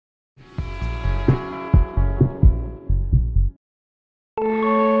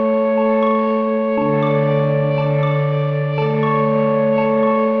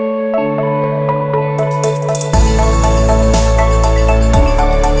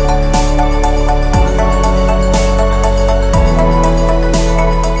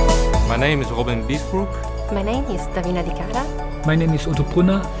Frank Biesbroek. My name is Davina Di Cara. My name is Otto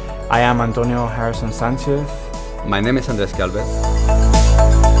Brunner. I am Antonio Harrison Sanchez. My name is Andres Galvez.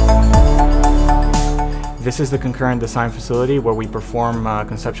 This is the Concurrent design facility where we perform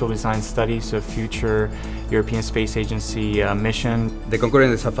conceptual design studies of future European Space Agency mission. The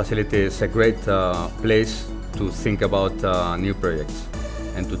Concurrent design facility is a great place to think about new projects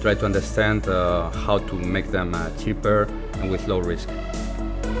and to try to understand how to make them cheaper and with low risk.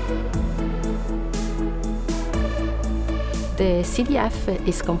 The CDF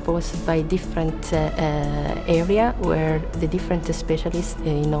is composed by different areas where the different specialists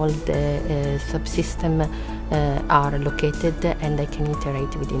in all the subsystems are located and they can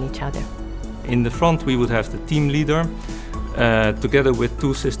iterate within each other. In the front we would have the team leader together with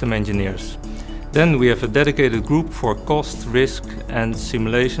 2 system engineers. Then we have a dedicated group for cost, risk and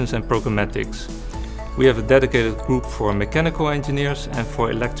simulations and programmatics. We have a dedicated group for mechanical engineers and for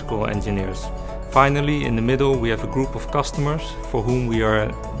electrical engineers. Finally, in the middle, we have a group of customers for whom we are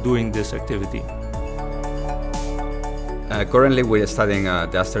doing this activity. Currently, we are studying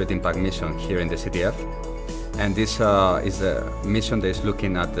the asteroid impact mission here in the CDF. And this is a mission that is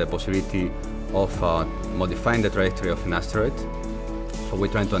looking at the possibility of modifying the trajectory of an asteroid. So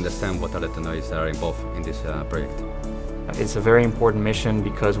we're trying to understand what are the technologies that are involved in this project. It's a very important mission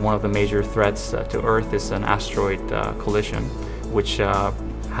because one of the major threats to Earth is an asteroid collision, which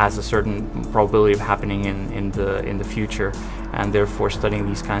has a certain probability of happening in the future, and therefore studying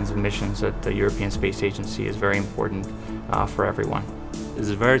these kinds of missions at the European Space Agency is very important for everyone. It's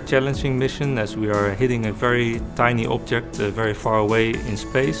a very challenging mission as we are hitting a very tiny object very far away in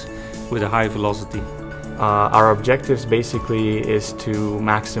space with a high velocity. Our objectives basically is to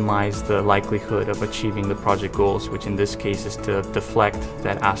maximize the likelihood of achieving the project goals, which in this case is to deflect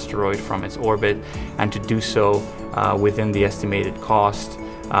that asteroid from its orbit and to do so within the estimated cost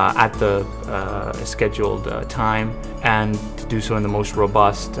at the scheduled time, and to do so in the most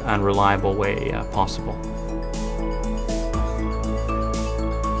robust and reliable way possible.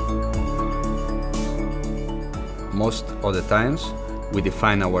 Most of the times we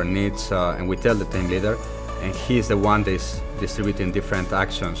define our needs and we tell the team leader, and he is the one that is distributing different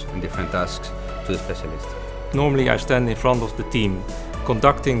actions and different tasks to the specialist. Normally I stand in front of the team,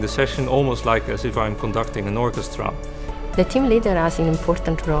 conducting the session almost like as if I'm conducting an orchestra. The team leader has an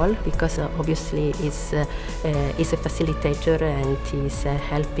important role because obviously is a facilitator and is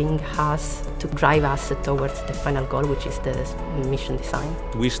helping us to drive us towards the final goal, which is the mission design.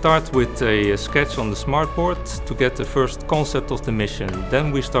 We start with a sketch on the smartboard to get the first concept of the mission.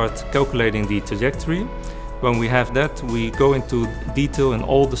 Then we start calculating the trajectory. When we have that, we go into detail in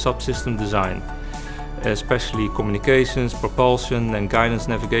all the subsystem design. Especially communications, propulsion and guidance,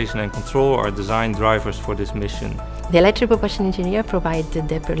 navigation and control are design drivers for this mission. The electric propulsion engineer provides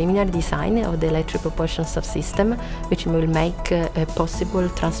the preliminary design of the electric propulsion subsystem, which will make possible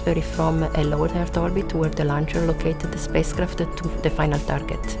transfer from a low Earth orbit where the launcher located the spacecraft to the final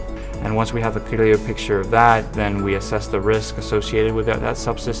target. And once we have a clear picture of that, then we assess the risk associated with that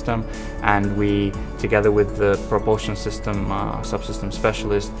subsystem, and we, together with the propulsion system subsystem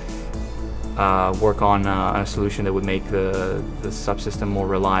specialist, work on a solution that would make the subsystem more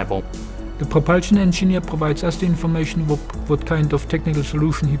reliable. The propulsion engineer provides us the information what kind of technical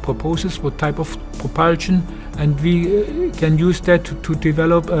solution he proposes, what type of propulsion, and we can use that to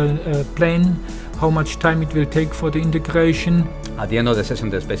develop a plan, how much time it will take for the integration. At the end of the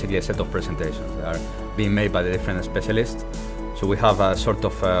session, there's basically a set of presentations that are being made by the different specialists. So we have a sort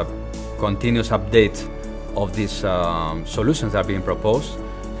of continuous update of these solutions that are being proposed.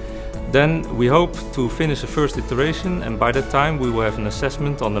 Then we hope to finish the first iteration, and by that time we will have an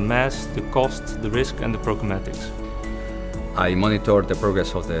assessment on the mass, the cost, the risk and the programmatics. I monitor the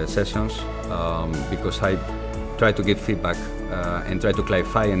progress of the sessions because I try to give feedback and try to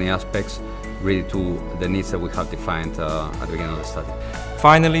clarify any aspects really to the needs that we have defined at the beginning of the study.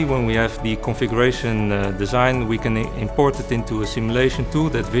 Finally, when we have the configuration design, we can import it into a simulation tool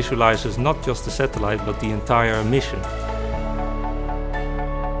that visualizes not just the satellite but the entire mission.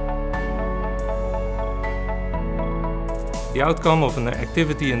 The outcome of an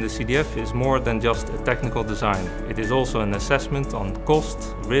activity in the CDF is more than just a technical design. It is also an assessment on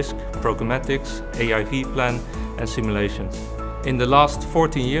cost, risk, programmatics, AIV plan and simulations. In the last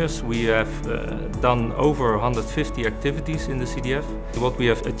 14 years we have done over 150 activities in the CDF. What we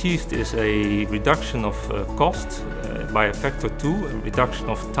have achieved is a reduction of cost by a factor 2, a reduction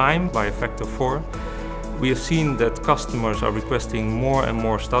of time by a factor 4. We have seen that customers are requesting more and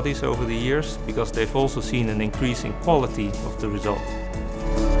more studies over the years because they've also seen an increase in quality of the result.